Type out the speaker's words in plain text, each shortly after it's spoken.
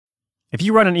If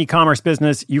you run an e-commerce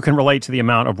business, you can relate to the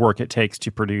amount of work it takes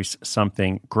to produce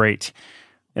something great.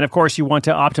 And of course, you want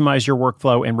to optimize your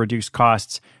workflow and reduce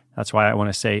costs. That's why I want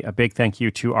to say a big thank you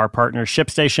to our partner,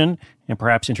 ShipStation, and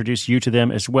perhaps introduce you to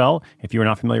them as well. If you are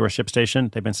not familiar with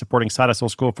ShipStation, they've been supporting Side Hustle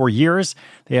School for years.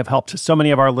 They have helped so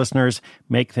many of our listeners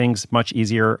make things much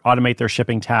easier, automate their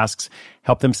shipping tasks,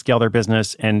 help them scale their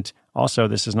business, and also,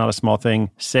 this is not a small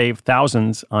thing, save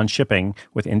thousands on shipping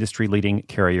with industry-leading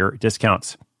carrier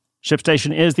discounts.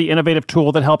 ShipStation is the innovative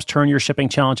tool that helps turn your shipping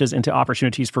challenges into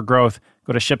opportunities for growth.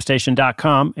 Go to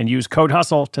ShipStation.com and use code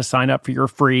HUSTLE to sign up for your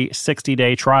free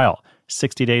 60-day trial.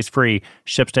 60 days free.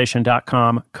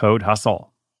 ShipStation.com, code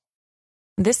HUSTLE.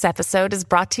 This episode is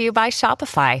brought to you by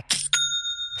Shopify.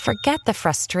 Forget the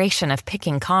frustration of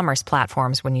picking commerce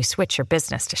platforms when you switch your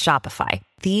business to Shopify,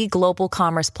 the global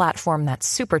commerce platform that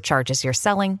supercharges your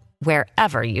selling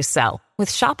wherever you sell. With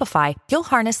Shopify, you'll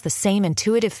harness the same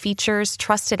intuitive features,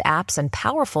 trusted apps, and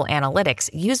powerful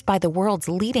analytics used by the world's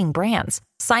leading brands.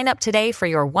 Sign up today for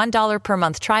your $1 per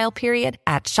month trial period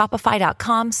at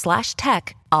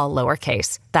shopify.com/tech, all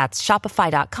lowercase. That's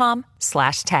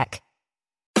shopify.com/tech.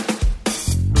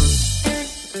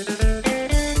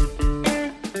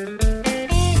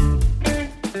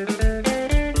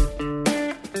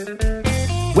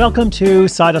 Welcome to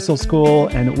Side Hustle School,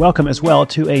 and welcome as well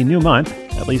to a new month,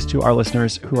 at least to our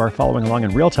listeners who are following along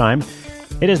in real time.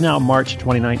 It is now March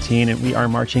 2019, and we are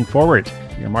marching forward.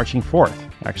 We are marching forth.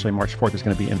 Actually, March 4th is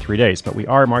going to be in 3 days, but we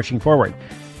are marching forward.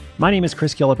 My name is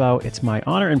Chris Guillebeau. It's my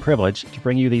honor and privilege to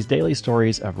bring you these daily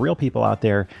stories of real people out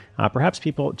there, perhaps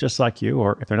people just like you,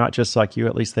 or if they're not just like you,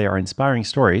 at least they are inspiring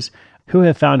stories, who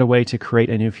have found a way to create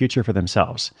a new future for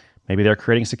themselves. Maybe they're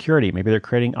creating security. Maybe they're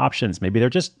creating options. Maybe they're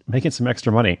just making some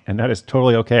extra money, and that is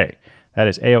totally okay. That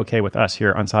is A-okay with us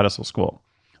here on Side Hustle School.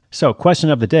 So, question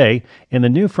of the day, in the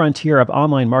new frontier of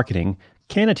online marketing,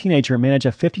 can a teenager manage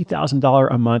a $50,000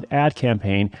 a month ad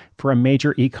campaign for a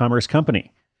major e-commerce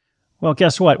company? Well,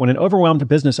 guess what? When an overwhelmed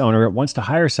business owner wants to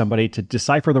hire somebody to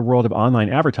decipher the world of online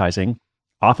advertising,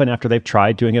 often after they've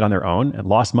tried doing it on their own and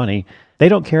lost money, they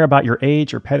don't care about your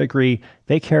age or pedigree.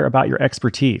 They care about your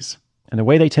expertise. And the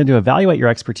way they tend to evaluate your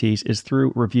expertise is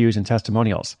through reviews and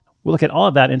testimonials. We'll look at all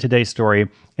of that in today's story.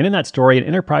 And in that story, an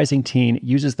enterprising teen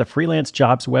uses the freelance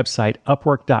jobs website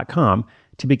Upwork.com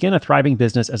to begin a thriving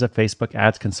business as a Facebook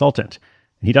ads consultant.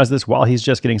 And he does this while he's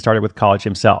just getting started with college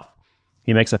himself.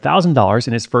 He makes $1,000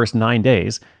 in his first 9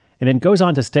 days, and then goes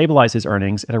on to stabilize his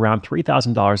earnings at around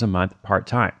 $3,000 a month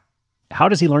part-time. How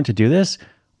does he learn to do this?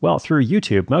 Well, through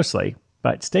YouTube mostly,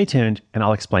 but stay tuned and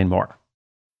I'll explain more.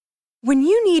 When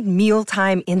you need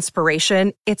mealtime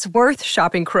inspiration, it's worth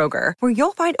shopping Kroger, where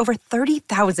you'll find over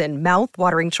 30,000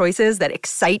 mouth-watering choices that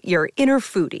excite your inner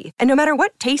foodie. And no matter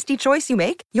what tasty choice you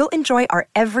make, you'll enjoy our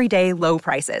everyday low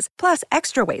prices, plus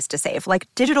extra ways to save, like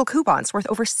digital coupons worth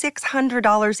over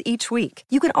 $600 each week.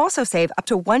 You can also save up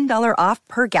to $1 off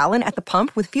per gallon at the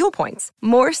pump with fuel points.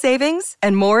 More savings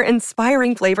and more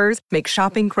inspiring flavors make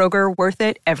shopping Kroger worth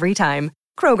it every time.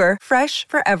 Kroger, fresh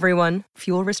for everyone.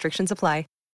 Fuel restrictions apply.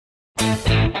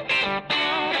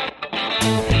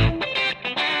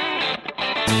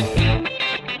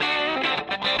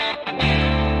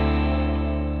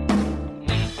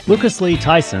 Lucas Lee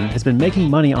Tyson has been making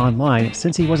money online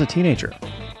since he was a teenager.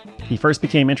 He first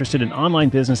became interested in online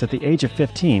business at the age of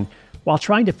 15 while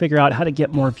trying to figure out how to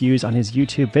get more views on his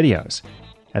YouTube videos.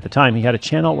 At the time, he had a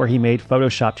channel where he made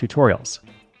Photoshop tutorials.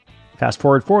 Fast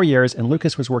forward 4 years, and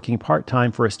Lucas was working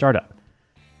part-time for a startup.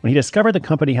 When he discovered the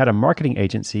company had a marketing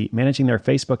agency managing their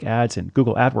Facebook ads and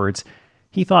Google AdWords,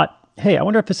 he thought, hey, I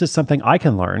wonder if this is something I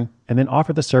can learn and then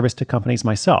offer the service to companies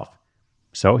myself.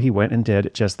 So he went and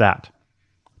did just that.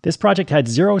 This project had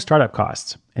zero startup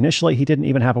costs. Initially, he didn't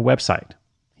even have a website.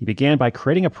 He began by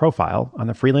creating a profile on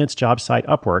the freelance job site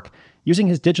Upwork, using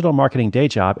his digital marketing day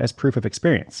job as proof of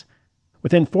experience.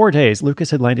 Within 4 days, Lucas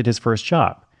had landed his first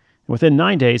job. And within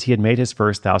 9 days, he had made his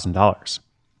first $1,000.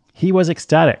 He was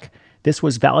ecstatic. This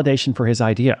was validation for his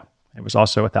idea. It was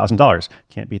also $1,000.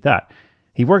 Can't beat that.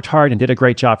 He worked hard and did a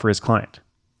great job for his client.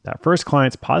 That first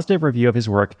client's positive review of his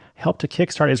work helped to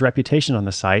kickstart his reputation on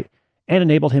the site and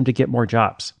enabled him to get more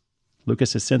jobs.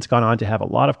 Lucas has since gone on to have a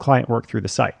lot of client work through the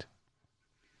site.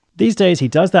 These days, he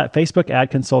does that Facebook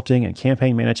ad consulting and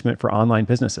campaign management for online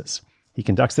businesses. He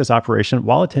conducts this operation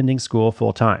while attending school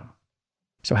full-time.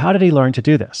 So how did he learn to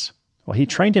do this? Well, he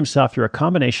trained himself through a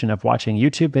combination of watching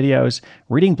YouTube videos,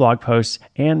 reading blog posts,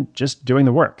 and just doing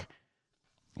the work.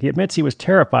 He admits he was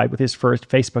terrified with his first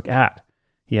Facebook ad.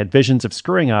 He had visions of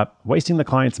screwing up, wasting the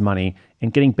client's money,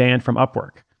 and getting banned from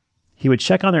Upwork. He would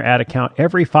check on their ad account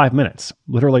every 5 minutes,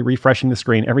 literally refreshing the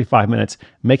screen every 5 minutes,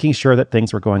 making sure that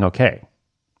things were going okay.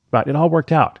 But it all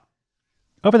worked out.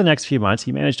 Over the next few months,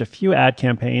 he managed a few ad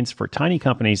campaigns for tiny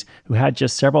companies who had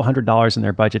just several $100s in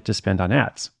their budget to spend on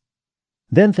ads.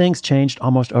 Then things changed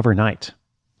almost overnight.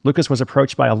 Lucas was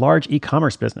approached by a large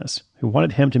e-commerce business who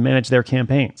wanted him to manage their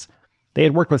campaigns. They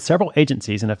had worked with several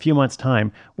agencies in a few months'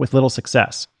 time with little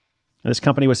success. This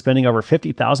company was spending over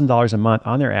 $50,000 a month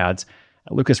on their ads.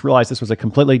 Lucas realized this was a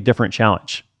completely different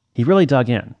challenge. He really dug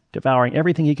in, devouring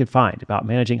everything he could find about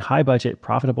managing high-budget,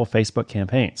 profitable Facebook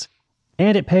campaigns.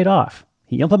 And it paid off.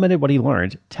 He implemented what he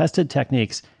learned, tested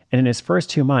techniques, and in his first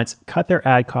 2 months, cut their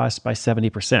ad costs by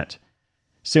 70%.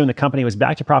 Soon, the company was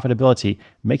back to profitability,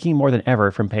 making more than ever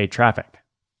from paid traffic.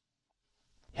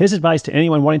 His advice to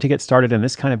anyone wanting to get started in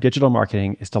this kind of digital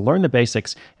marketing is to learn the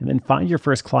basics and then find your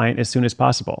first client as soon as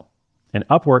possible. And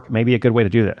Upwork may be a good way to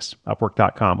do this,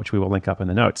 Upwork.com, which we will link up in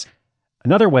the notes.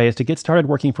 Another way is to get started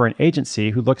working for an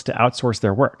agency who looks to outsource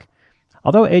their work.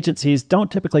 Although agencies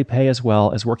don't typically pay as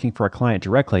well as working for a client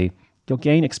directly, you'll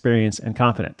gain experience and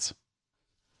confidence.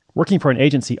 Working for an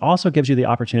agency also gives you the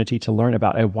opportunity to learn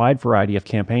about a wide variety of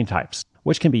campaign types,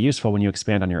 which can be useful when you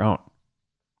expand on your own.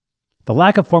 The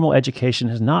lack of formal education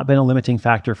has not been a limiting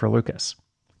factor for Lucas.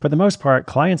 For the most part,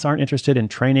 clients aren't interested in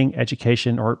training,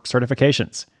 education, or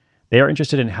certifications. They are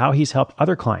interested in how he's helped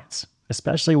other clients,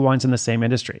 especially ones in the same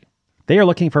industry. They are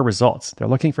looking for results. They're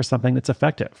looking for something that's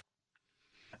effective.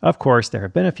 Of course, there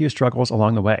have been a few struggles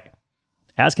along the way.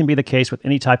 As can be the case with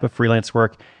any type of freelance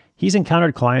work, he's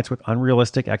encountered clients with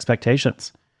unrealistic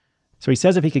expectations. So he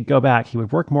says if he could go back, he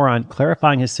would work more on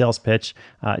clarifying his sales pitch,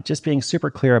 just being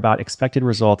super clear about expected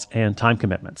results and time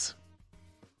commitments.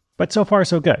 But so far,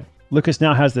 so good. Lucas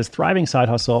now has this thriving side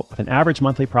hustle with an average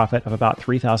monthly profit of about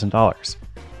 $3,000.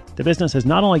 The business has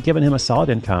not only given him a solid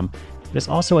income, but it's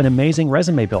also an amazing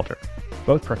resume builder,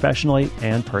 both professionally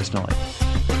and personally.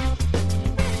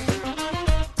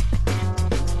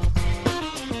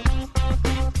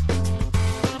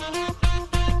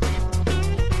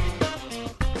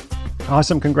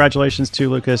 Awesome. Congratulations to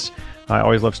Lucas. I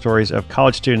always love stories of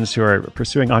college students who are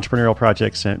pursuing entrepreneurial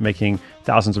projects and making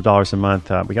thousands of dollars a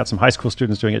month. We got some high school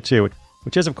students doing it too,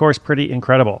 which is, of course, pretty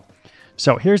incredible.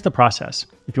 So here's the process.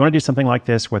 If you want to do something like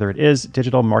this, whether it is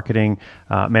digital marketing,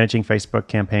 managing Facebook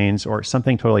campaigns, or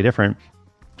something totally different,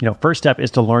 first step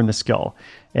is to learn the skill.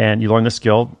 And you learn the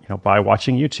skill, by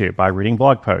watching YouTube, by reading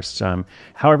blog posts,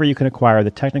 however you can acquire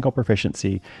the technical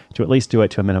proficiency to at least do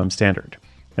it to a minimum standard.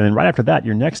 And then right after that,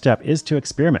 your next step is to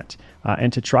experiment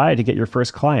and to try to get your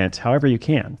first client however you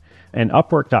can. And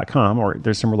Upwork.com, or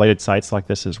there's some related sites like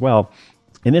this as well,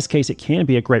 in this case, it can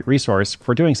be a great resource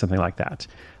for doing something like that.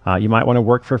 You might want to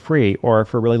work for free or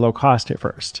for really low cost at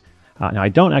first. Now, I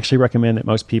don't actually recommend that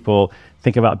most people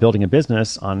think about building a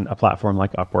business on a platform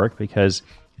like Upwork because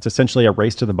it's essentially a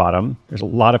race to the bottom. There's a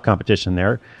lot of competition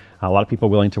there, a lot of people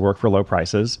willing to work for low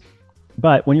prices.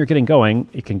 But when you're getting going,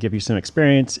 it can give you some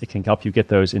experience. It can help you get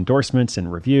those endorsements and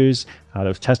reviews,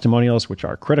 those testimonials, which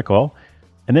are critical.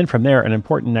 And then from there, an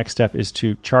important next step is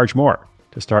to charge more,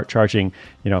 to start charging,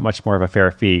 much more of a fair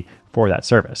fee for that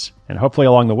service. And hopefully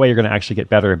along the way, you're going to actually get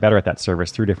better and better at that service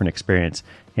through different experience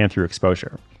and through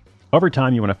exposure. Over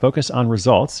time, you want to focus on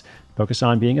results, focus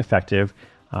on being effective,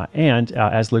 and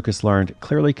as Lucas learned,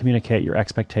 clearly communicate your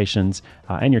expectations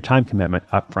and your time commitment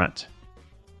up front.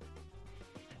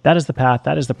 That is the path,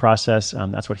 that is the process,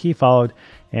 that's what he followed,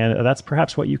 and that's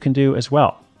perhaps what you can do as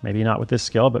well. Maybe not with this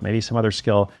skill, but maybe some other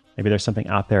skill. Maybe there's something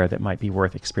out there that might be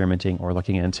worth experimenting or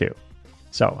looking into.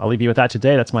 So I'll leave you with that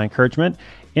today. That's my encouragement.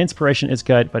 Inspiration is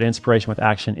good, but inspiration with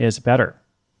action is better.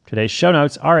 Today's show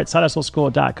notes are at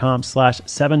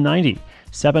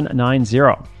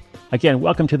sidehustleschool.com/790. Again,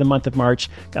 welcome to the month of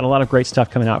March. Got a lot of great stuff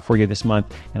coming out for you this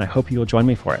month, and I hope you will join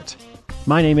me for it.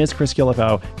 My name is Chris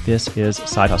Guillebeau. This is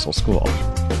Side Hustle School.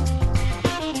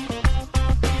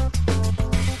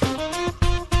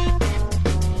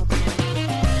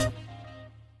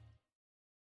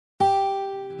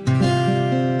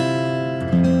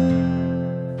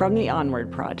 From the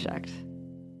Onward Project.